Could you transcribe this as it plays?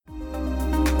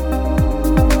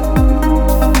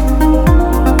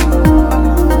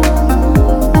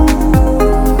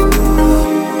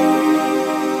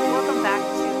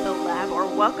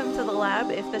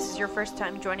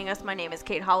time joining us. My name is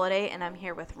Kate Holliday, and I'm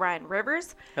here with Ryan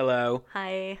Rivers. Hello.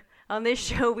 Hi. On this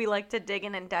show, we like to dig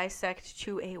in and dissect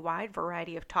to a wide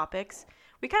variety of topics.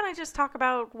 We kind of just talk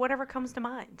about whatever comes to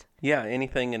mind. Yeah,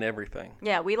 anything and everything.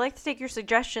 Yeah, we like to take your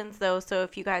suggestions, though, so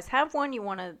if you guys have one, you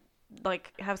want to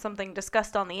have something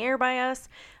discussed on the air by us,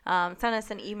 send us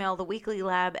an email,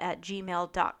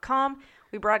 theweeklylab@gmail.com.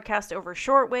 We broadcast over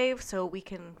shortwave, so we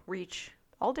can reach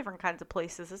all different kinds of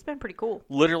places. It's been pretty cool.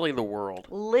 Literally the world.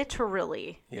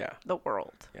 Literally. Yeah. The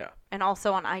world. Yeah. And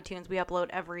also on iTunes, we upload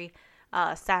every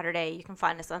Saturday. You can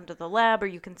find us under the lab, or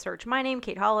you can search my name,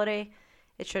 Kate Holliday.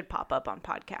 It should pop up on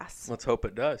podcasts. Let's hope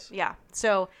it does. Yeah.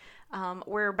 So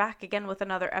we're back again with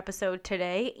another episode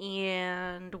today,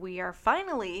 and we are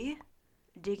finally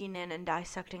digging in and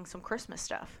dissecting some Christmas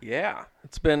stuff. Yeah.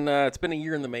 It's been a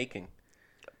year in the making.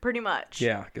 Pretty much.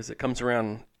 Yeah, because it comes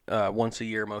around once a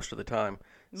year most of the time.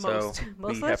 Most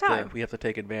of the time. We have to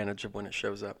take advantage of when it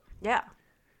shows up. Yeah.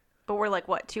 But we're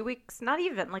 2 weeks? Not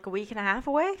even, a week and a half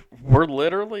away? We're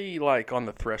literally on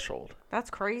the threshold. That's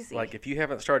crazy. If you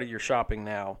haven't started your shopping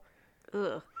now.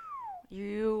 Ugh.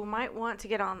 You might want to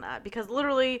get on that, because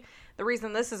literally the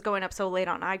reason this is going up so late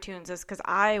on iTunes is because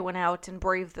I went out and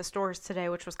braved the stores today,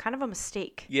 which was kind of a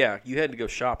mistake. Yeah, you had to go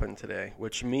shopping today,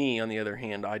 which me, on the other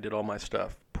hand, I did all my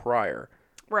stuff prior.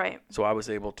 Right. So I was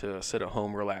able to sit at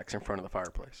home, relax in front of the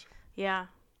fireplace. Yeah.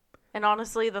 And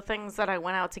honestly, the things that I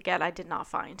went out to get, I did not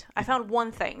find. I found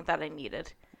one thing that I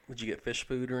needed. Did you get fish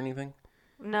food or anything?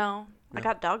 No. I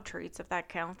got dog treats, if that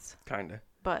counts. Kinda.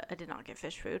 But I did not get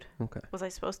fish food. Okay. Was I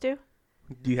supposed to?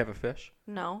 Do you have a fish?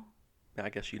 No. I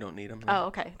guess you don't need them. Oh,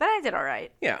 okay. Then I did all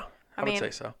right. Yeah, I would mean,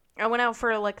 say so. I went out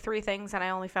for 3 things and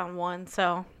I only found one,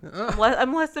 so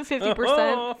I'm less than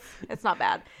 50%. It's not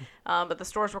bad. But the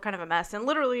stores were kind of a mess. And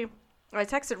literally, I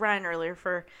texted Ryan earlier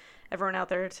for everyone out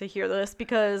there to hear this,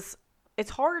 because it's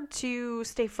hard to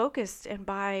stay focused and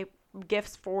buy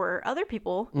gifts for other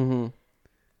people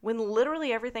when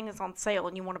literally everything is on sale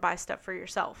and you want to buy stuff for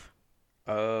yourself.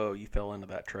 Oh, you fell into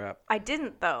that trap. I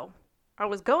didn't, though. I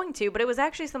was going to, but it was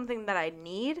actually something that I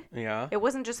need. Yeah. It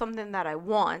wasn't just something that I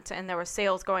want, and there were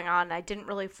sales going on, and I didn't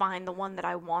really find the one that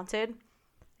I wanted.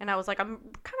 And I was I'm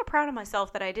kind of proud of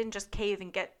myself that I didn't just cave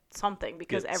and get something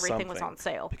because everything was on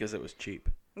sale. Because it was cheap.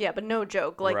 Yeah, but no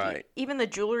joke. Right. Even the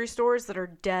jewelry stores that are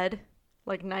dead,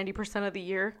 90% of the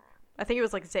year, I think it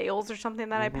was Zales or something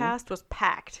that I passed, was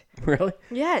packed. Really?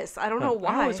 Yes, I don't know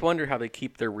why. I always wonder how they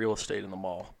keep their real estate in the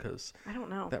mall, because I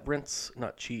don't know. that rent's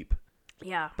not cheap.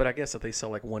 Yeah. But I guess if they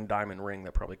sell one diamond ring,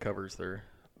 that probably covers their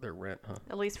rent, huh?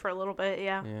 At least for a little bit,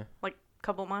 yeah. Yeah. A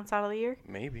couple months out of the year.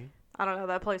 Maybe. I don't know.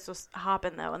 That place was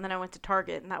hopping, though. And then I went to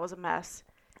Target, and that was a mess.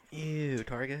 Ew,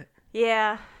 Target?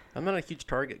 Yeah. I'm not a huge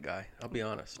Target guy, I'll be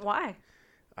honest. Why?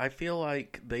 I feel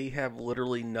like they have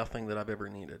literally nothing that I've ever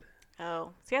needed.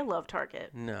 Oh. See, I love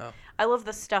Target. No. I love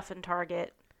the stuff in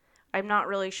Target. I'm not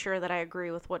really sure that I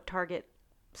agree with what Target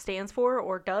stands for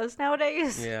or does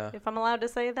nowadays. Yeah. If I'm allowed to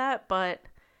say that, but...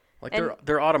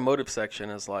 their automotive section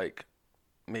is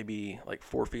maybe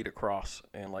 4 feet across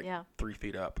and 3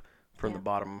 feet up from the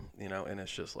bottom, and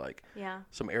it's just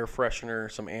some air freshener,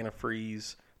 some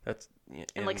antifreeze,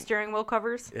 and steering wheel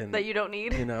covers that you don't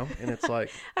need. And it's cool, I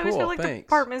always feel thanks. the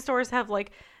department stores have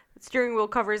steering wheel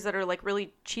covers that are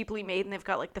really cheaply made, and they've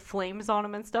got the flames on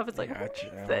them and stuff. It's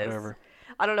whatever.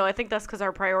 I don't know. I think that's because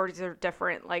our priorities are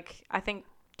different. I think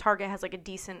Target has a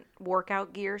decent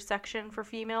workout gear section for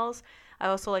females. I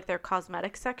also like their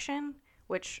cosmetic section,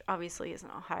 which obviously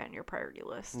isn't high on your priority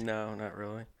list. No, not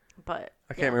really. But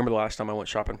I can't remember the last time I went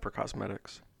shopping for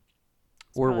cosmetics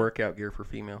or workout gear for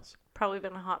females. Probably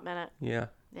been a hot minute. Yeah.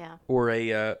 Yeah. Or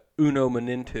a Uno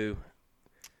Momento.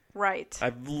 Right.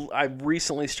 I've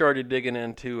recently started digging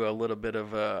into a little bit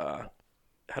of how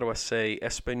do I say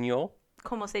Espanol?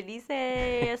 Como se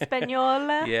dice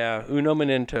español? Yeah, Uno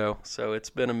Momento. So it's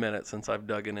been a minute since I've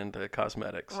dug into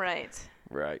cosmetics. Right.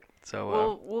 Right.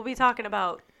 So we'll be talking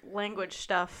about language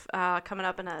stuff coming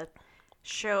up in a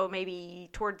show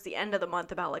maybe towards the end of the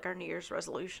month about our New Year's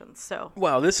resolutions. So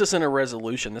this isn't a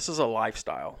resolution. This is a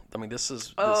lifestyle. I mean, this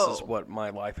is what my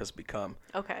life has become.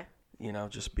 Okay.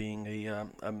 Just being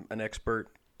an expert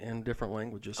in different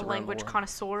languages. A language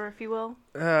connoisseur, if you will.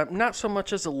 Not so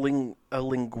much as a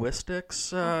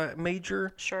linguistics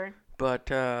major. Sure. But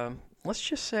let's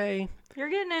just say you're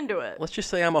getting into it. Let's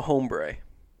just say I'm a hombre.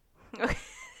 Okay.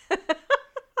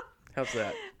 How's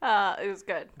that? It was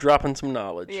good. Dropping some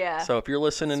knowledge. Yeah. So if you're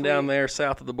listening down there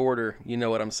south of the border, you know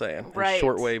what I'm saying. Right. And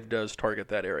shortwave does target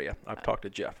that area. I've talked to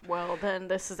Jeff. Well, then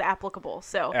this is applicable.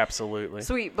 So absolutely.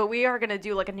 Sweet. But we are going to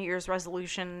do a New Year's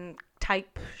resolution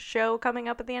type show coming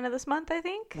up at the end of this month, I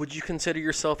think. Would you consider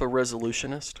yourself a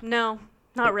resolutionist? No.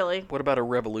 Not really. What about a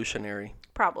revolutionary?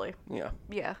 Probably. Yeah.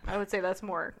 Yeah, I would say that's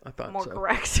more so.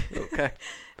 Correct. Okay.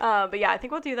 But yeah, I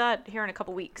think we'll do that here in a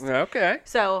couple weeks. Okay.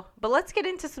 So, but let's get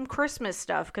into some Christmas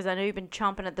stuff because I know you've been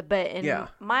chomping at the bit. And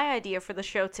my idea for the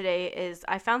show today is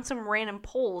I found some random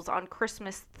polls on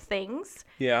Christmas things.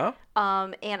 Yeah.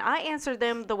 And I answered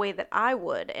them the way that I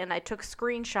would, and I took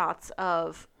screenshots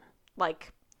of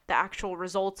like the actual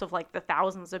results of like the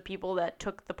thousands of people that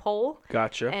took the poll.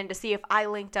 Gotcha. And to see if I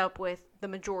linked up with the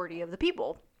majority of the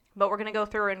people. But we're going to go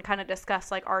through and kind of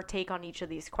discuss like our take on each of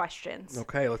these questions.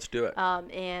 Okay, let's do it.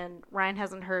 And Ryan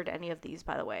hasn't heard any of these,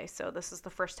 by the way. So this is the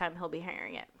first time he'll be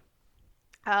hearing it.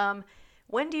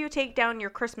 When do you take down your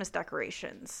Christmas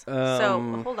decorations?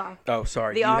 So hold on. Oh,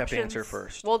 sorry. You have to answer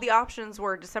first. Well, the options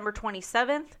were December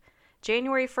 27th,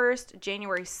 January 1st,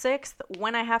 January 6th,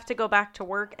 when I have to go back to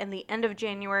work, and the end of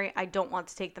January, I don't want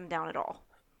to take them down at all.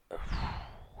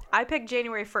 I picked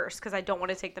January 1st because I don't want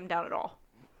to take them down at all.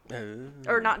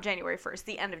 Or not January 1st,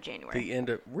 the end of January. The end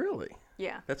of, really?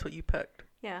 Yeah. That's what you picked?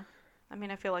 Yeah. I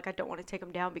mean, I feel like I don't want to take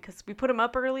them down because we put them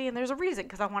up early and there's a reason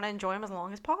because I want to enjoy them as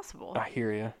long as possible. I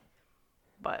hear you.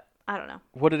 But I don't know.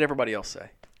 What did everybody else say?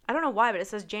 I don't know why, but it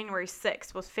says January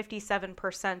 6th was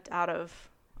 57% out of...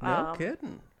 No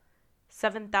kidding.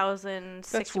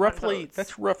 7,061 votes.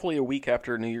 That's roughly a week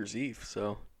after New Year's Eve,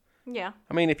 so... Yeah.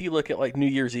 I mean, if you look at like New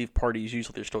Year's Eve parties,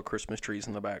 usually there's still Christmas trees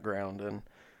in the background and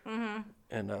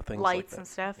things lights like that. And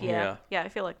stuff. Yeah. I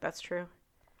feel like that's true.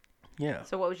 Yeah.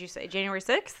 So what would you say? January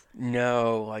 6th?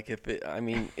 No, like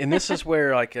and this is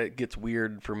where like it gets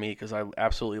weird for me because I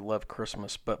absolutely love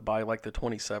Christmas, but by like the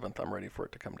 27th, I'm ready for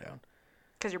it to come down.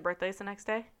 Because your birthday's the next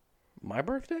day? My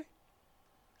birthday?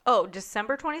 Oh,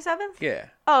 December 27th? Yeah.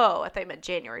 Oh, I thought you meant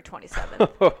January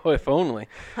 27th. If only.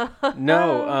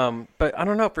 No, but I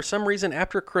don't know. For some reason,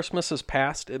 after Christmas is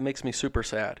past, it makes me super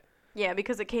sad. Yeah,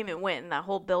 because it came and went, and that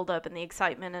whole build-up and the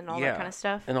excitement and all that kind of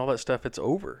stuff. And all that stuff, it's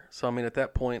over. So, I mean, at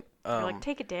that point... You're like,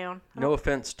 take it down. No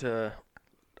offense to,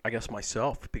 I guess,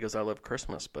 myself, because I love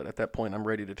Christmas. But at that point, I'm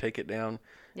ready to take it down.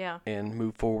 Yeah. And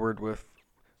move forward with,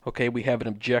 okay, we have an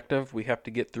objective. We have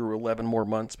to get through 11 more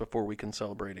months before we can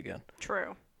celebrate again.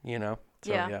 True. You know?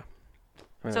 So, yeah.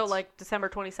 I mean, so, like, December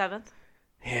 27th?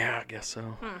 Yeah, I guess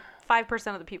so.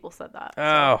 5% of the people said that.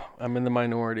 Oh, so. I'm in the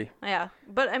minority. Yeah.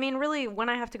 But, I mean, really, when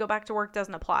I have to go back to work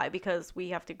doesn't apply because we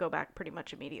have to go back pretty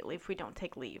much immediately if we don't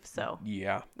take leave. So,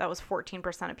 yeah. That was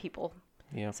 14% of people.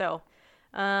 Yeah. So,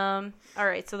 all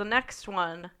right. So, the next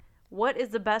one. What is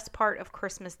the best part of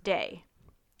Christmas Day?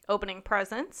 Opening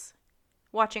presents,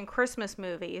 watching Christmas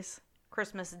movies,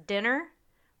 Christmas dinner,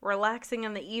 relaxing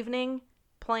in the evening,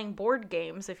 playing board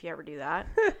games, if you ever do that,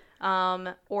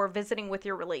 or visiting with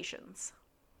your relations.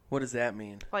 What does that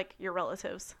mean? Like your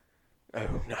relatives.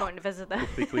 Oh, no. Going to visit them. I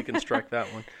think we can strike that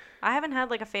one. I haven't had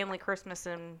like a family Christmas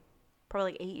in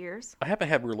probably like 8 years. I haven't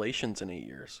had relations in 8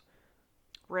 years.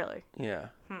 Really? Yeah.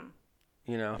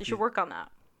 You know. You should work on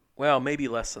that. Well, maybe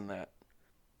less than that.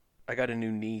 I got a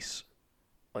new niece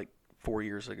like 4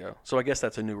 years ago. So I guess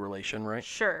that's a new relation, right?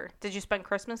 Sure. Did you spend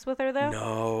Christmas with her though?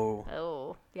 No.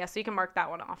 Oh. Yeah, so you can mark that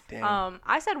one off. Damn.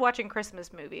 I said watching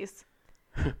Christmas movies.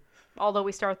 Although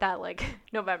we start that like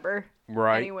November.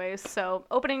 Right. Anyways, so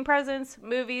opening presents,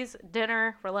 movies,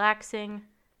 dinner, relaxing,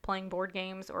 playing board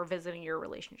games, or visiting your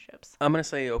relationships. I'm going to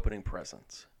say opening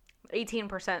presents.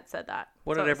 18% said that.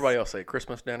 What did everybody else say?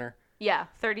 Christmas dinner? Yeah,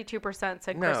 32% said Christmas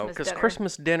dinner. No, because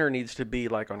Christmas dinner needs to be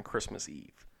like on Christmas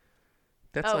Eve.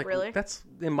 That's really? That's,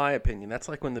 in my opinion, that's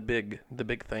like when the big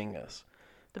thing is.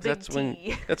 The big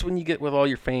tea. That's when you get with all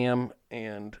your fam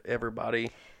and everybody.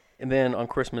 And then on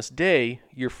Christmas Day,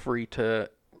 you're free to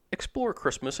explore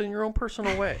Christmas in your own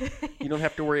personal way. You don't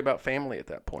have to worry about family at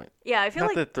that point. Yeah, I feel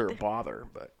Not that they're a bother,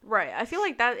 but... Right. I feel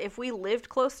like that if we lived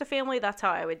close to family, that's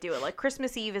how I would do it. Like,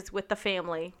 Christmas Eve is with the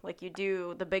family. Like, you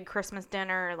do the big Christmas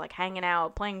dinner, like, hanging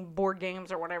out, playing board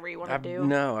games or whatever you want to do.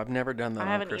 No, I've never done that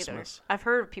on Christmas. Either. I've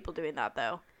heard of people doing that,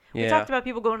 though. Yeah. We talked about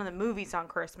people going to the movies on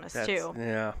Christmas, too.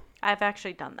 Yeah. I've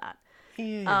actually done that.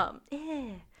 Yeah.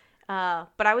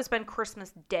 But I would spend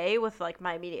Christmas Day with, like,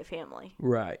 my immediate family.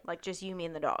 Right. Like, just you, me,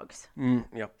 and the dogs.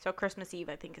 Yeah. So Christmas Eve,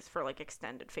 I think, is for, like,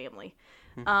 extended family.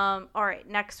 All right,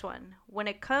 next one. When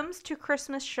it comes to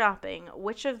Christmas shopping,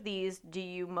 which of these do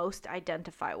you most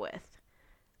identify with?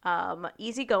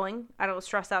 Easygoing. I don't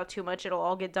stress out too much. It'll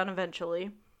all get done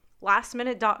eventually.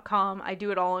 Lastminute.com. I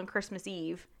do it all on Christmas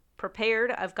Eve.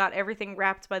 Prepared. I've got everything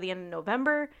wrapped by the end of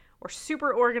November. Or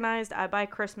super organized. I buy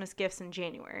Christmas gifts in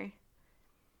January.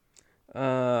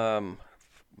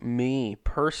 Me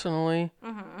personally,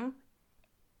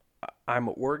 I'm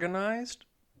organized.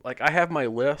 Like, I have my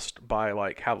list by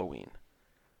like Halloween.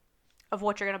 Of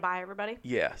what you're going to buy everybody?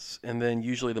 Yes. And then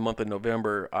usually the month of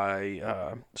November,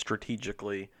 I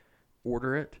strategically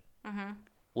order it,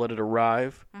 let it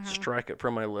arrive, strike it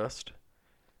from my list,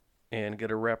 and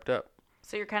get it wrapped up.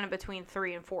 So you're kind of between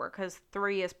 3 and 4, because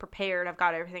 3 is prepared. I've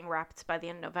got everything wrapped by the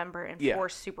end of November, and 4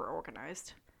 is super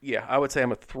organized. Yeah, I would say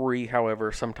I'm a 3.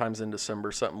 However, sometimes in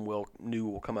December, something new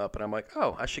will come up, and I'm like,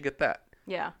 oh, I should get that.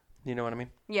 Yeah. You know what I mean?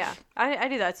 Yeah, I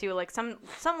do that too. Like some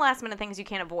last minute things you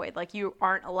can't avoid. Like you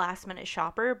aren't a last minute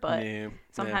shopper, but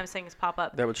sometimes things pop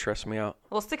up. That would stress me out.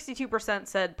 Well, 62%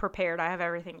 said prepared. I have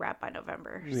everything wrapped by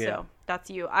November. Yeah. So that's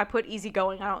you. I put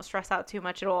easygoing. I don't stress out too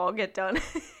much. It'll all get done.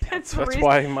 That's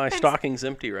why my stocking's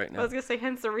empty right now. I was going to say,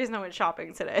 hence the reason I went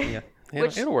shopping today. Yeah,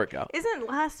 it'll work out. Isn't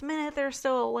last minute. There's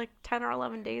still like 10 or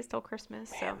 11 days till Christmas.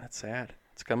 Man, so that's sad.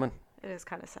 It's coming. It is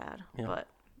kind of sad. Yeah. But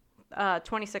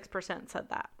 26% said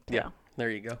that. So. Yeah. There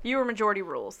you go. Viewer majority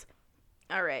rules.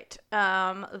 All right.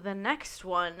 The next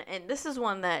one, and this is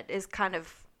one that is kind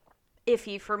of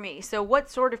iffy for me. So what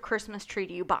sort of Christmas tree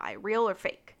do you buy? Real or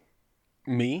fake?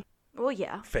 Me? Well,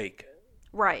 yeah. Fake.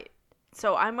 Right.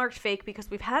 So I marked fake because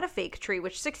we've had a fake tree,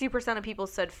 which 60% of people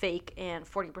said fake and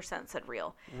 40% said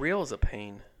real. Real is a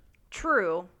pain.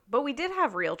 True. But we did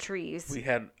have real trees.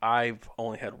 I've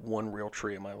only had one real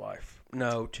tree in my life.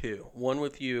 No, 2. One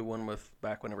with you, one with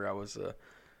back whenever I was a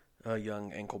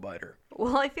young ankle biter.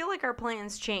 Well, I feel like our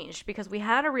plans changed because we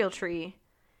had a real tree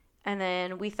and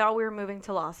then we thought we were moving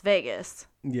to Las Vegas.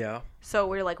 Yeah. So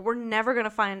we were like, we're never going to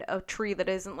find a tree that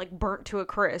isn't like burnt to a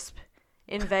crisp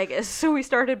in Vegas. So we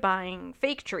started buying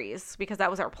fake trees because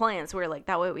that was our plan. So we were like,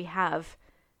 that way we have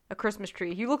a Christmas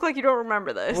tree. You look like you don't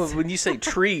remember this. Well, when you say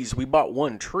trees, we bought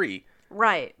one tree.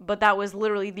 Right. But that was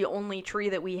literally the only tree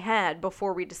that we had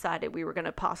before we decided we were going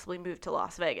to possibly move to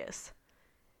Las Vegas.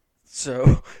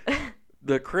 So,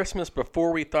 the Christmas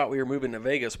before we thought we were moving to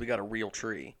Vegas, we got a real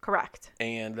tree. Correct.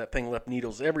 And that thing left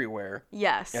needles everywhere.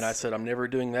 Yes. And I said, I'm never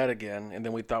doing that again. And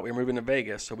then we thought we were moving to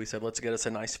Vegas, so we said, let's get us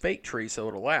a nice fake tree so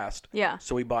it'll last. Yeah.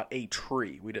 So we bought a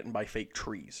tree. We didn't buy fake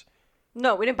trees.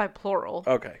 No, we didn't buy plural.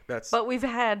 Okay, But we've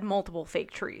had multiple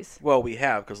fake trees. Well, we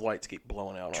have, because lights keep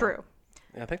blowing out. True.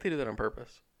 Yeah, I think they do that on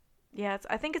purpose. Yeah,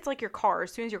 I think it's like your car.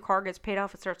 As soon as your car gets paid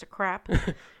off, it starts to crap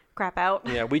out.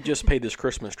 Yeah, we just paid this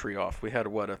Christmas tree off. We had, a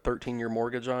 13-year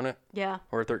mortgage on it? Yeah.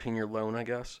 Or a 13-year loan, I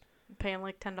guess. Paying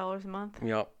like $10 a month.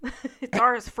 Yep. It's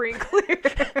ours free and clear.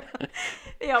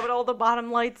 Yeah, but all the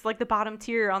bottom lights, like the bottom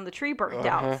tier on the tree burnt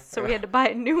out. So we had to buy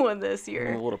a new one this year.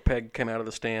 And a little peg came out of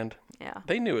the stand. Yeah.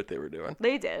 They knew what they were doing.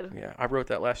 They did. Yeah, I wrote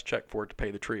that last check for it to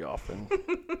pay the tree off, and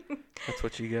that's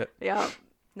what you get. Yeah.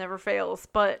 Never fails.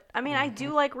 But, I mean, I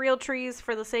do like real trees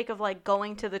for the sake of, like,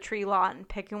 going to the tree lot and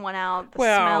picking one out. The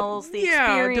smells, the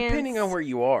experience. Yeah, depending on where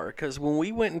you are. Because when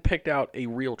we went and picked out a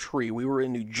real tree, we were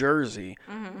in New Jersey,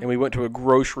 and we went to a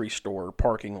grocery store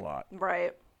parking lot.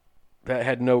 Right. That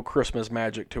had no Christmas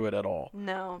magic to it at all.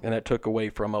 No. And that took away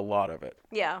from a lot of it.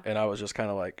 Yeah. And I was just kind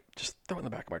of like, just throw it in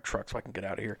the back of my truck so I can get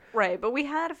out of here. Right. But we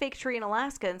had a fake tree in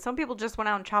Alaska, and some people just went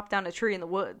out and chopped down a tree in the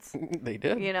woods. They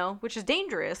did. You know, which is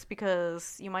dangerous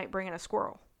because you might bring in a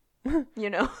squirrel.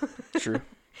 You know? True.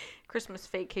 Christmas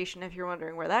vacation, if you're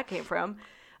wondering where that came from.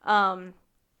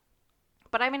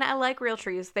 But I mean, I like real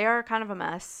trees. They are kind of a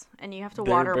mess, and you have to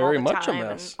water them all the time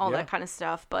and all that kind of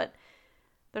stuff. But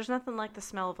there's nothing like the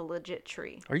smell of a legit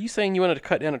tree. Are you saying you wanted to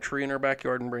cut down a tree in our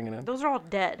backyard and bring it in? Those are all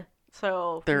dead.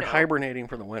 So they're hibernating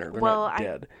for the winter. They're not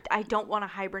dead. I don't want a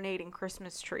hibernating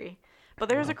Christmas tree. But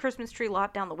there's a Christmas tree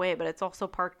lot down the way, but it's also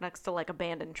parked next to like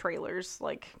abandoned trailers,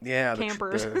 like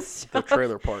campers and stuff. The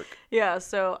trailer park. Yeah,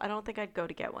 so I don't think I'd go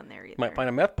to get one there either. Might find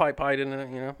a meth pipe hiding in it,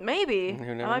 you know? Maybe.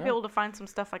 I might be able to find some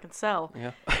stuff I can sell.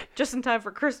 Yeah. Just in time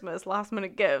for Christmas, last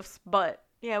minute gifts. But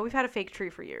yeah, we've had a fake tree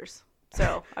for years.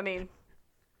 So, I mean,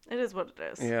 it is what it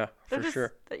is. Yeah, They're for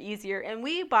sure. Easier. And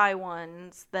we buy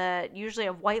ones that usually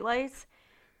have white lights,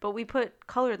 but we put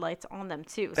colored lights on them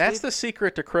too. That's the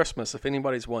secret to Christmas, if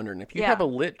anybody's wondering. If you have a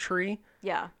lit tree,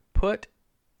 put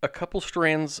a couple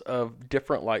strands of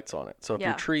different lights on it. So if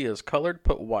your tree is colored,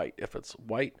 put white. If it's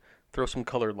white, throw some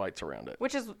colored lights around it.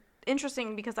 Which is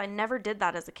interesting because I never did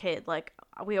that as a kid. Like,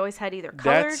 we always had either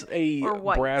colored That's a or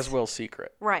white. Braswell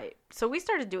secret. Right. So we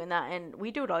started doing that, and we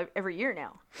do it every year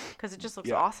now because it just looks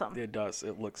awesome. It does.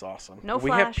 It looks awesome. No flashers.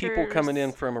 We have people coming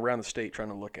in from around the state trying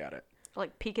to look at it.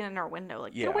 Like peeking in our window,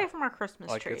 like, get away from our Christmas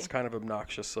tree. Like, it's kind of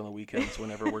obnoxious on the weekends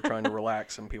whenever we're trying to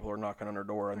relax and people are knocking on our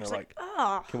door and they're like,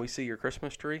 oh, can we see your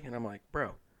Christmas tree? And I'm like,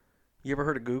 bro, you ever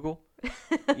heard of Google?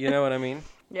 You know what I mean?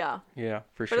 Yeah. Yeah,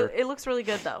 for sure. It looks really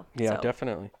good, though. Yeah, so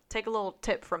definitely. Take a little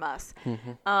tip from us.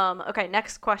 Mm-hmm. Okay,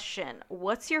 next question.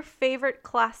 What's your favorite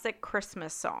classic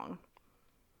Christmas song?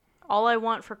 All I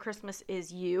Want for Christmas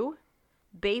Is You,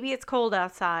 Baby It's Cold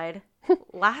Outside,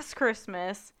 Last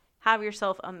Christmas, Have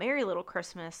Yourself a Merry Little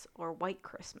Christmas, or White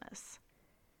Christmas.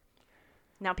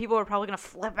 Now, people are probably going to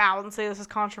flip out and say this is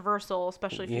controversial,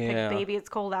 especially if you pick Baby It's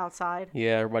Cold Outside.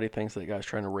 Yeah, everybody thinks that guy's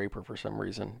trying to rape her for some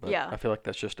reason. But I feel like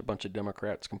that's just a bunch of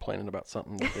Democrats complaining about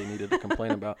something that they needed to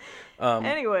complain about.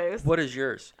 Anyways. What is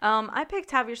yours? I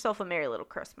picked Have Yourself a Merry Little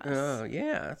Christmas. Oh,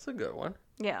 yeah, that's a good one.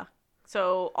 Yeah.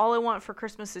 So, All I Want for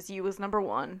Christmas Is You was number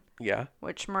 1. Yeah.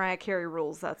 Which Mariah Carey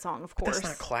rules that song, of course. But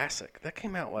that's not classic. That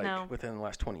came out within the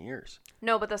last 20 years.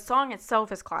 No, but the song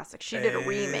itself is classic. She did a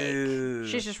remake.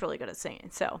 She's just really good at singing,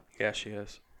 so. Yeah, she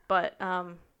is. But,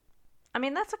 I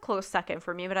mean, that's a close second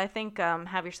for me, but I think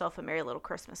Have Yourself a Merry Little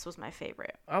Christmas was my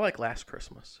favorite. I like Last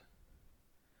Christmas.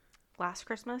 Last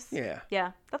Christmas? Yeah.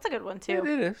 Yeah, that's a good one, too.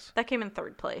 It is. That came in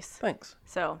 3rd place. Thanks.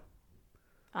 So,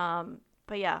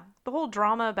 but yeah, the whole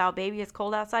drama about Baby It's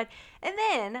Cold Outside. And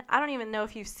then, I don't even know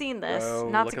if you've seen this,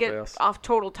 not to get off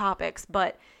total topics,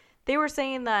 but they were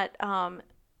saying that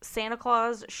Santa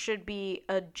Claus should be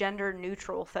a gender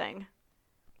neutral thing.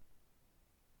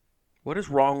 What is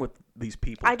wrong with these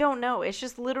people? I don't know. It's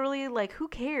just literally like, who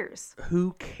cares?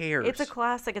 Who cares? It's a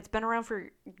classic. It's been around for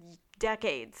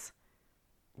decades.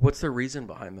 What's the reason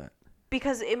behind that?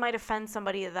 Because it might offend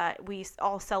somebody that we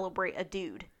all celebrate a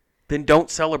dude. Then don't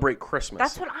celebrate Christmas.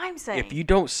 That's what I'm saying. If you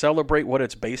don't celebrate what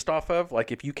it's based off of,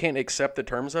 like if you can't accept the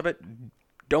terms of it,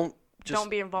 don't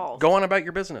be involved. Go on about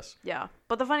your business. Yeah.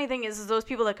 But the funny thing is those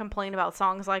people that complain about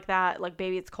songs like that, like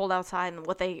Baby It's Cold Outside, and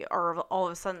what they are all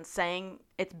of a sudden saying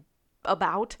it's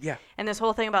about. Yeah. And this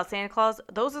whole thing about Santa Claus,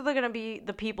 those are going to be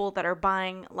the people that are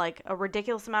buying like a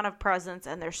ridiculous amount of presents,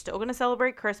 and they're still going to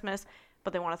celebrate Christmas,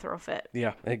 but they want to throw a fit.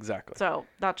 Yeah, exactly. So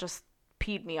that just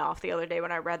peed me off the other day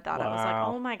when I read that. Wow. I was like,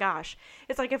 oh my gosh.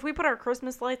 It's like if we put our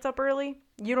Christmas lights up early,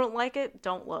 you don't like it,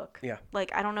 don't look. Yeah.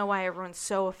 Like, I don't know why everyone's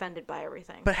so offended by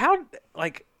everything. But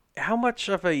how much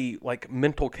of a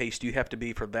mental case do you have to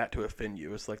be for that to offend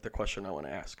you is like the question I want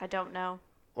to ask. I don't know.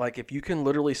 Like if you can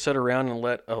literally sit around and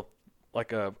let a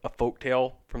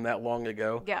folktale from that long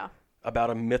ago about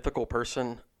a mythical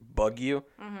person bug you.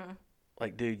 Mm-hmm.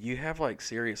 Like, dude, you have, like,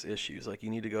 serious issues. Like, you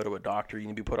need to go to a doctor. You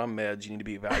need to be put on meds. You need to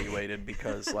be evaluated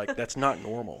because, like, that's not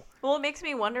normal. Well, it makes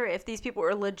me wonder if these people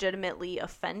are legitimately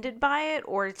offended by it,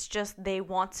 or it's just they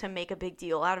want to make a big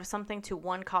deal out of something to,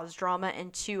 1, cause drama,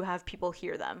 and 2, have people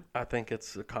hear them. I think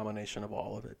it's a combination of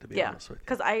all of it, to be honest with you.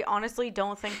 Because I honestly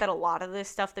don't think that a lot of this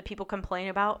stuff that people complain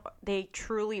about, they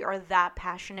truly are that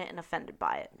passionate and offended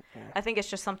by it. Yeah. I think it's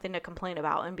just something to complain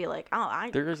about and be like, oh,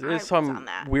 There's some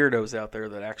weirdos out there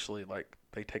that actually, like,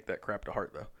 they take that crap to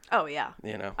heart, though. Oh, yeah.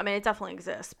 You know? I mean, it definitely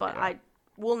exists, but I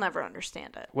will never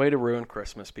understand it. Way to ruin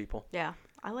Christmas, people. Yeah.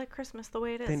 I like Christmas the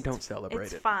way it is. Then don't celebrate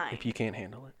it. It's fine. If you can't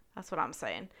handle it. That's what I'm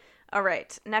saying. All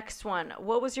right. Next one.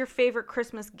 What was your favorite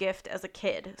Christmas gift as a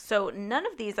kid? So none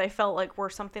of these I felt like were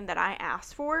something that I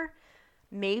asked for.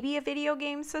 Maybe a video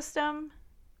game system.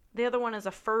 The other one is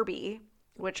a Furby,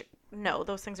 which... No,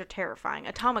 those things are terrifying.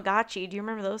 A Tamagotchi. Do you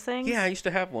remember those things? Yeah, I used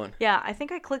to have one. Yeah, I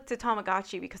think I clicked a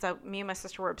Tamagotchi because me and my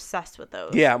sister were obsessed with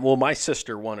those. Yeah, well, my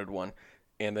sister wanted one,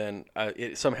 and then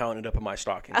it somehow ended up in my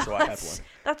stocking, so I had one.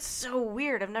 That's so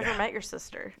weird. I've never met your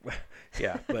sister.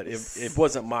 Yeah, but it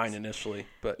wasn't mine initially.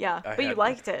 But you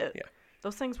liked it. Yeah.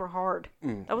 Those things were hard.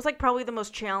 That was like probably the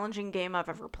most challenging game I've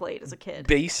ever played as a kid.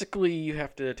 Basically, you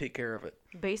have to take care of it.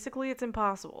 Basically, it's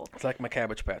impossible. It's like my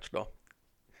Cabbage Patch doll.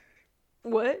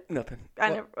 What? Nothing.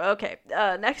 Okay.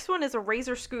 Next one is a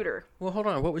Razor scooter. Well, hold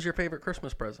on. What was your favorite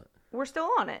Christmas present? We're still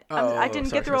on it. I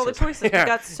didn't get through all the choices. We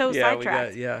got so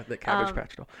sidetracked. The Cabbage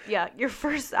Patch doll. Yeah. Your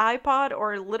first iPod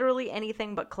or literally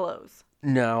anything but clothes?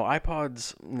 No.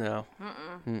 iPods, no.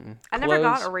 I never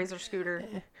got a Razor scooter.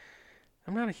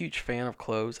 I'm not a huge fan of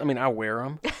clothes. I mean, I wear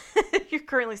them. You're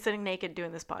currently sitting naked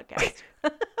doing this podcast.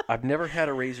 I've never had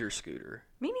a Razor scooter.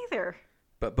 Me neither.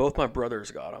 But both my brothers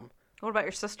got them. What about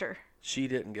your sister? She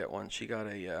didn't get one. She got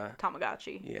a...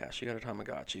 Tamagotchi. Yeah, she got a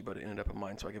Tamagotchi, but it ended up in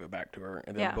mine, so I gave it back to her.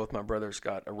 And then both my brothers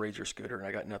got a Razor scooter, and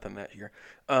I got nothing that year.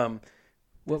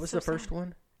 What was the first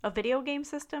one? A video game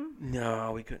system?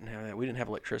 No, we couldn't have that. We didn't have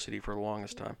electricity for the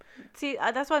longest time. See,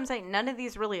 that's what I'm saying. None of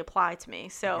these really apply to me.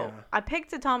 So I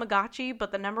picked a Tamagotchi,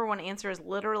 but the number one answer is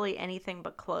literally anything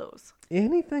but clothes.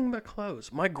 Anything but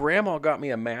clothes. My grandma got me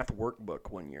a math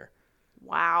workbook one year.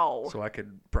 Wow. So I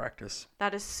could practice.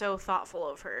 That is so thoughtful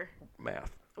of her.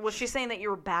 Math. Was she saying that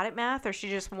you were bad at math, or she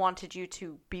just wanted you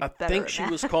to be better at math? I think she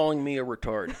was calling me a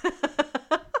retard.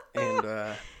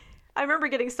 And I remember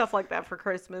getting stuff like that for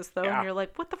Christmas, though, and you're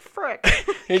like, what the frick?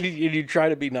 and you try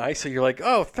to be nice, so you're like,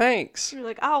 oh, thanks. You're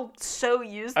like, I'll so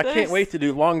use this. I can't wait to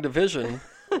do long division.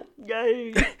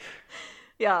 Yay.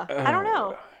 Yeah, I don't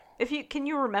know. Can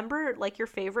you remember like your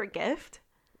favorite gift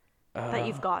that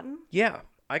you've gotten? Yeah,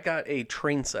 I got a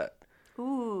train set.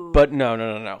 Ooh. But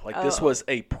no. Like this was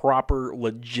a proper,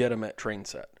 legitimate train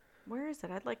set. Where is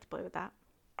it? I'd like to play with that.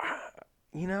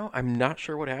 I'm not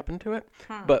sure what happened to it,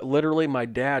 but literally my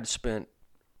dad spent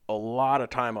a lot of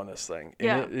time on this thing.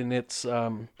 And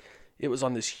it was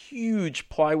on this huge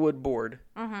plywood board,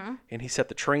 and he set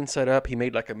the train set up. He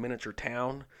made like a miniature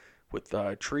town with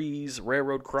trees,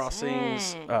 railroad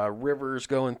crossings, rivers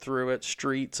going through it,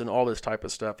 streets, and all this type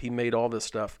of stuff. He made all this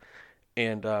stuff,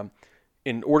 and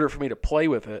in order for me to play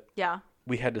with it,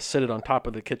 we had to sit it on top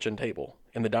of the kitchen table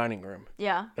in the dining room.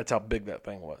 Yeah. That's how big that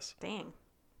thing was. Dang.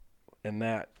 And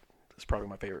that is probably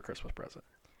my favorite Christmas present.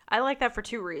 I like that for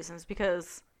 2 reasons.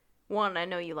 Because, 1, I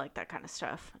know you like that kind of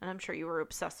stuff. And I'm sure you were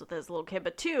obsessed with it as a little kid.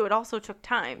 But 2, it also took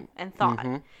time and thought.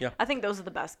 Mm-hmm. Yeah. I think those are the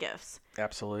best gifts.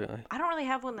 Absolutely. I don't really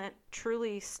have one that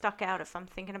truly stuck out if I'm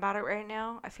thinking about it right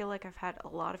now. I feel like I've had a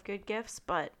lot of good gifts,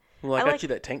 but... Well, I got you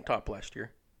that tank top last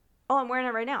year. Oh, I'm wearing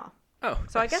it right now. Oh.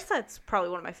 So I guess that's probably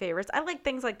one of my favorites. I like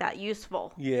things like that.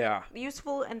 Useful. Yeah.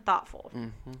 Useful and thoughtful.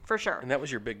 Mm-hmm. For sure. And that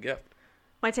was your big gift.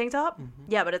 My tank top? Mm-hmm.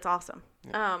 Yeah, but it's awesome.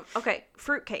 Yeah. Okay,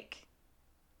 fruitcake.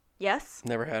 Yes?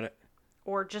 Never had it.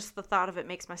 Or just the thought of it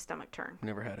makes my stomach turn.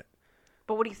 Never had it.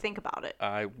 But what do you think about it?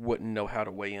 I wouldn't know how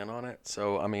to weigh in on it.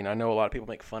 So, I mean, I know a lot of people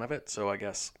make fun of it, so I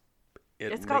guess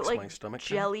it's got like my stomach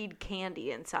jellied candy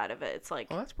inside of it. It's like...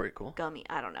 Oh, that's pretty cool. Gummy.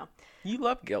 I don't know. You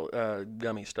love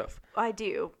gummy stuff. I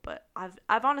do, but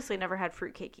I've honestly never had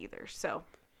fruitcake either, so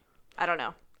I don't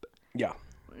know. Yeah.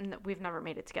 We've never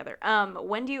made it together.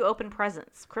 When do you open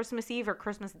presents? Christmas Eve or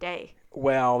Christmas Day?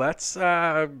 Well, that's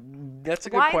a good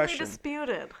question. Widely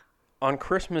disputed. On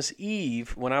Christmas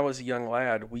Eve, when I was a young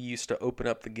lad, we used to open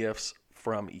up the gifts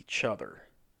from each other.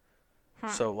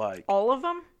 So, like... All of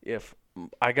them? If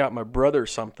I got my brother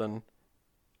something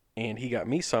and he got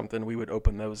me something, we would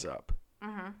open those up.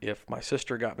 Mm-hmm. If my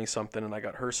sister got me something and I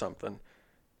got her something...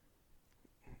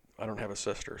 I don't have a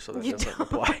sister, so that doesn't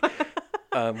apply.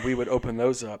 We would open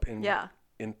those up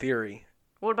in theory.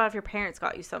 What about if your parents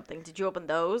got you something? Did you open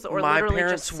those, or literally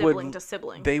just sibling to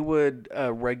sibling? They would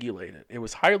regulate it. It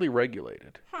was highly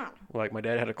regulated. Like my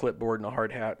dad had a clipboard and a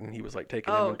hard hat, and he was like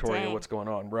taking inventory of what's going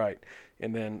on. Right.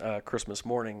 And then Christmas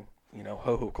morning,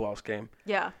 Ho-Ho Claus came.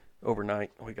 Yeah.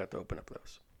 Overnight, we got to open up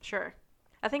those. Sure.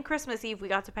 I think Christmas Eve we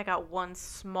got to pick out one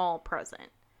small present.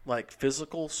 Like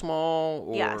physical small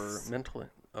or mentally?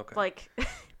 Okay. Like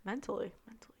mentally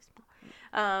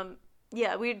small.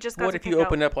 Yeah, we just got What if you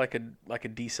opened up like a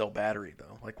D-cell battery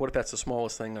though? Like what if that's the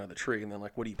smallest thing under the tree, and then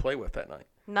like what do you play with that night?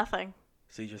 Nothing.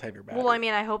 So you just have your battery. Well, I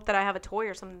mean, I hope that I have a toy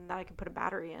or something that I can put a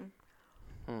battery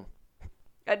in.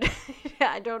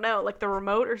 I don't know, like the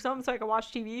remote or something, so I can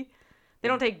watch TV. They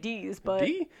don't take D's, but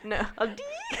D? No, a D.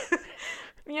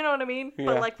 You know what I mean? Yeah.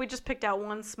 But like we just picked out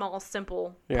one small,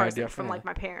 simple present from like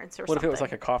my parents or something. What if it was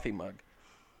like a coffee mug?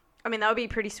 I mean, that would be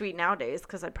pretty sweet nowadays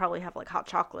because I'd probably have like hot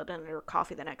chocolate in it or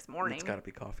coffee the next morning. It's got to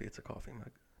be coffee. It's a coffee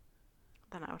mug.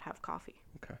 Then I would have coffee.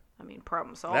 Okay. I mean,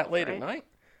 problem solved. That late at night?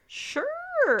 Sure.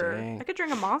 Dang. I could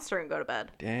drink a Monster and go to bed.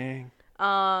 Dang.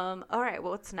 All right.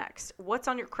 Well, what's next? What's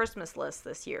on your Christmas list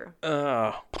this year?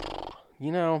 I'm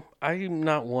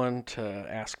not one to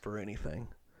ask for anything.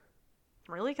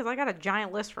 Really? Because I got a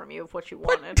giant list from you of what you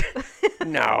wanted.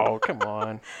 No, come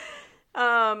on.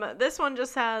 This one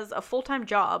just has a full-time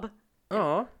job,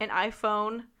 an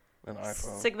iPhone,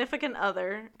 significant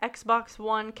other, Xbox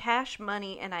One, cash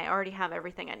money, and I already have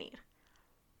everything I need.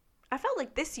 I felt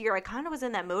like this year I kind of was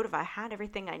in that mode of I had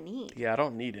everything I need. Yeah, I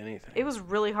don't need anything. It was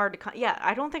really hard to...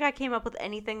 I don't think I came up with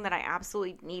anything that I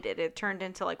absolutely needed. It turned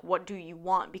into like, what do you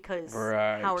want? Because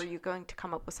how are you going to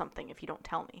come up with something if you don't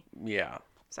tell me? Yeah.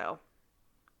 So...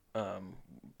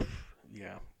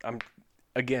 yeah. I'm...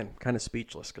 Again, kind of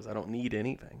speechless because I don't need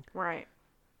anything. Right.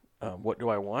 What do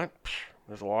I want?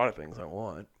 There's a lot of things I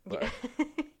want. But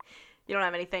you don't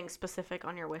have anything specific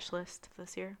on your wish list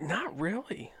this year? Not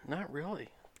really.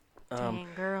 Dang,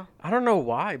 girl. I don't know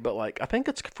why, but like I think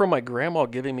it's from my grandma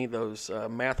giving me those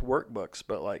math workbooks.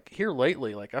 But like here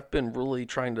lately, like I've been really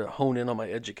trying to hone in on my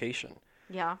education.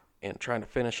 Yeah. And trying to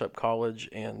finish up college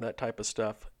and that type of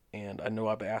stuff. And I know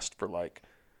I've asked for like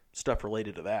stuff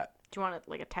related to that. Do you want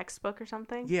like a textbook or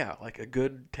something? Yeah, like a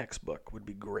good textbook would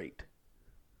be great.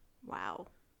 Wow.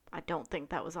 I don't think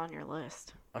that was on your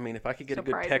list. I mean, if I could get a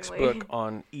good textbook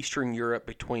on Eastern Europe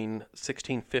between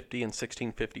 1650 and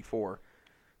 1654,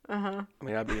 I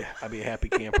mean, I'd be a happy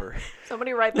camper.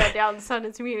 Somebody write that down and send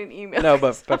it to me in an email. No,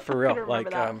 but for real, like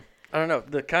I don't know.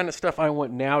 The kind of stuff I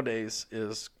want nowadays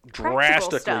is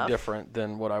drastically different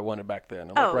than what I wanted back then.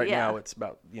 Like now it's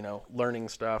about, learning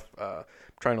stuff,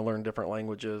 trying to learn different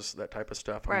languages, that type of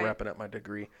stuff. I'm wrapping up my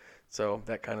degree. So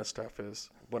that kind of stuff is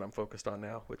what I'm focused on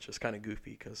now, which is kind of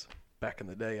goofy because back in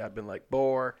the day I've been like,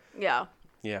 bore. Yeah.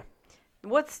 Yeah.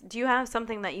 Do you have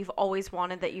something that you've always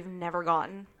wanted that you've never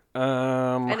gotten?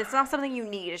 And it's not something you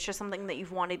need. It's just something that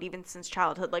you've wanted even since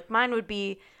childhood. Like mine would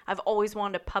be, I've always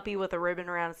wanted a puppy with a ribbon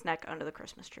around its neck under the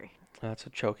Christmas tree. That's a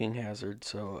choking hazard.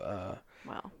 So,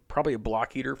 probably a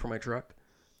block eater for my truck.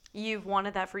 You've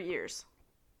wanted that for years.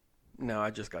 No,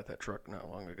 I just got that truck not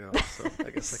long ago. So I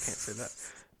guess I can't say that.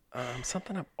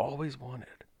 Something I've always wanted.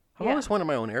 I've always wanted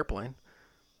my own airplane.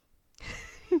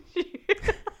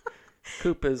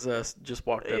 Coop has just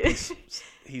walked up.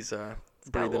 He's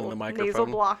breathing in the microphone. Nasal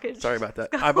blockage. Sorry about that.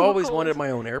 I've always wanted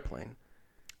my own airplane.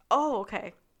 Oh,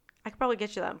 okay. I could probably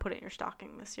get you that and put it in your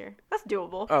stocking this year. That's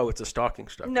doable. Oh, it's a stocking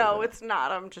stuffer. No, it's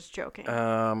not. I'm just joking.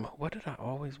 What did I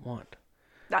always want?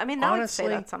 I mean, I would say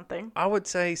that's something. I would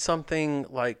say something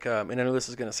like, and I know this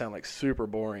is going to sound like super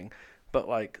boring, but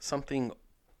like something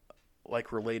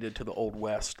like related to the Old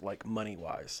West, like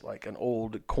money-wise, like an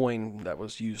old coin that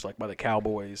was used like by the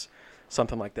cowboys,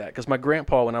 something like that. Because my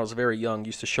grandpa, when I was very young,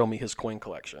 used to show me his coin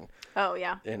collection. Oh,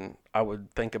 yeah. And I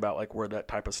would think about like where that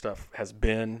type of stuff has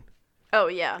been. Oh,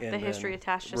 yeah. The history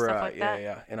attached to stuff like that.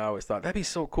 Yeah. And I always thought that'd be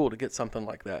so cool to get something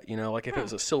like that. Like if it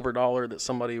was a silver dollar that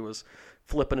somebody was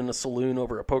flipping in a saloon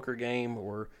over a poker game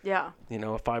or, a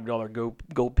 $5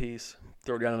 gold piece.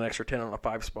 Throw down an extra 10 on a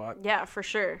 5 spot. Yeah, for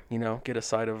sure. Get a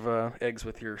side of eggs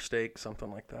with your steak,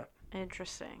 something like that.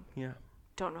 Interesting. Yeah.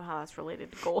 Don't know how that's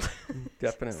related to gold.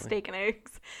 Definitely. Steak and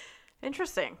eggs.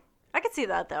 Interesting. I could see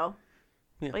that, though.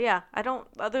 Yeah. But yeah,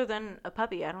 other than a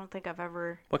puppy, I don't think I've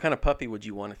ever... What kind of puppy would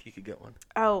you want if you could get one?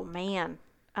 Oh, man.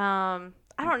 I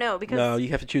don't know, because... No, you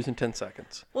have to choose in 10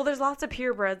 seconds. Well, there's lots of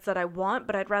purebreds that I want,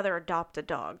 but I'd rather adopt a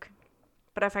dog.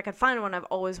 But if I could find one, I've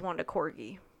always wanted a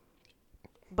corgi.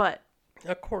 But...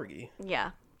 A corgi?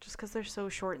 Yeah, just because they're so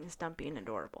short and stumpy and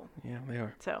adorable. Yeah, they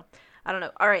are. So, I don't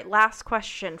know. All right, last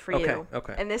question for you.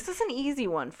 Okay. And this is an easy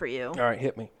one for you. All right,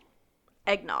 hit me.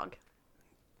 Eggnog.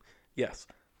 Yes.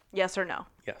 Yes or no?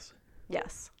 Yes.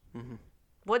 Yes. Mm-hmm.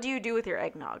 What do you do with your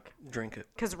eggnog? Drink it.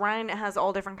 Because Ryan has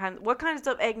all different kinds. What kinds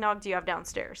of eggnog do you have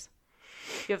downstairs?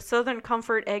 You have Southern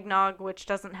Comfort eggnog, which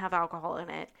doesn't have alcohol in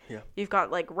it. Yeah. You've got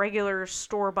like regular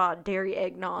store-bought dairy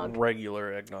eggnog.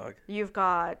 Regular eggnog. You've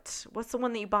got, what's the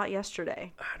one that you bought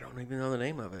yesterday? I don't even know the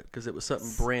name of it because it was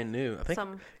something brand new. I think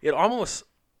it almost,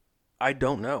 I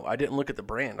don't know. I didn't look at the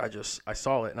brand. I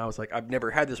saw it and I was like, I've never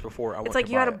had this before. It's like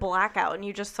you had a blackout and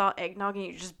you just saw eggnog and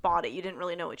you just bought it. You didn't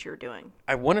really know what you were doing.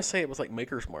 I want to say it was like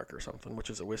Maker's Mark or something,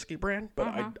 which is a whiskey brand, but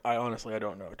I honestly, I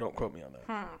don't know. Don't quote me on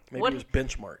that. Maybe it was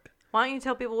Benchmark. Why don't you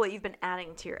tell people what you've been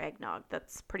adding to your eggnog?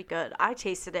 That's pretty good. I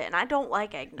tasted it, and I don't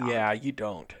like eggnog. Yeah, you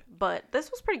don't. But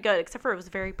this was pretty good, except for it was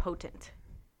very potent.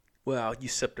 Well, you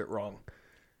sipped it wrong.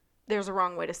 There's a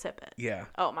wrong way to sip it. Yeah.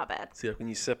 Oh, my bad. See, when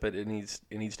you sip it, it needs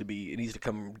to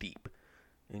come deep,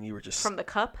 and you were just from the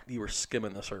cup. You were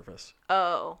skimming the surface.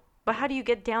 Oh, but how do you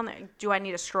get down there? Do I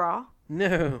need a straw?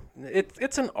 No,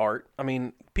 it's an art. I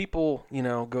mean, people,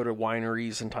 go to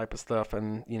wineries and type of stuff,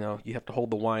 and, you have to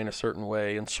hold the wine a certain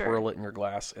way and swirl it in your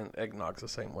glass, and eggnog's the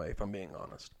same way, if I'm being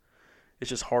honest. It's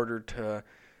just harder to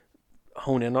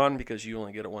hone in on because you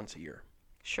only get it once a year.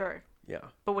 Sure. Yeah.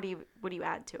 But what do you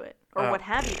add to it? Or what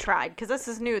have you tried? Because this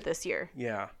is new this year.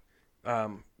 Yeah.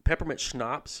 Peppermint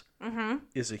schnapps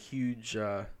is a huge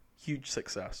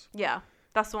success. Yeah.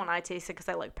 That's the one I tasted because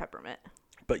I like peppermint.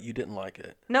 But you didn't like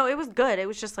it. No, it was good. It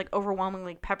was just like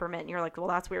overwhelmingly peppermint. And you're like, well,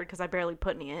 that's weird because I barely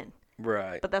put any in.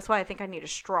 Right. But that's why I think I need a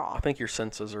straw. I think your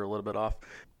senses are a little bit off.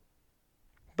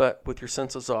 But with your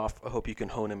senses off, I hope you can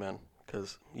hone them in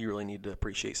because you really need to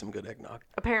appreciate some good eggnog.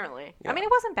 Apparently. Yeah. I mean,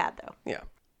 it wasn't bad though. Yeah.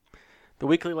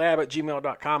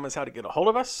 TheWeeklyLab@gmail.com is how to get a hold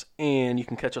of us, and you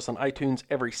can catch us on iTunes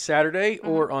every Saturday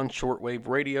or on shortwave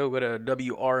radio. Go to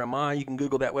WRMI. You can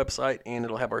Google that website, and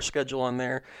it'll have our schedule on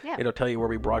there. Yeah. It'll tell you where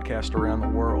we broadcast around the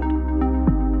world.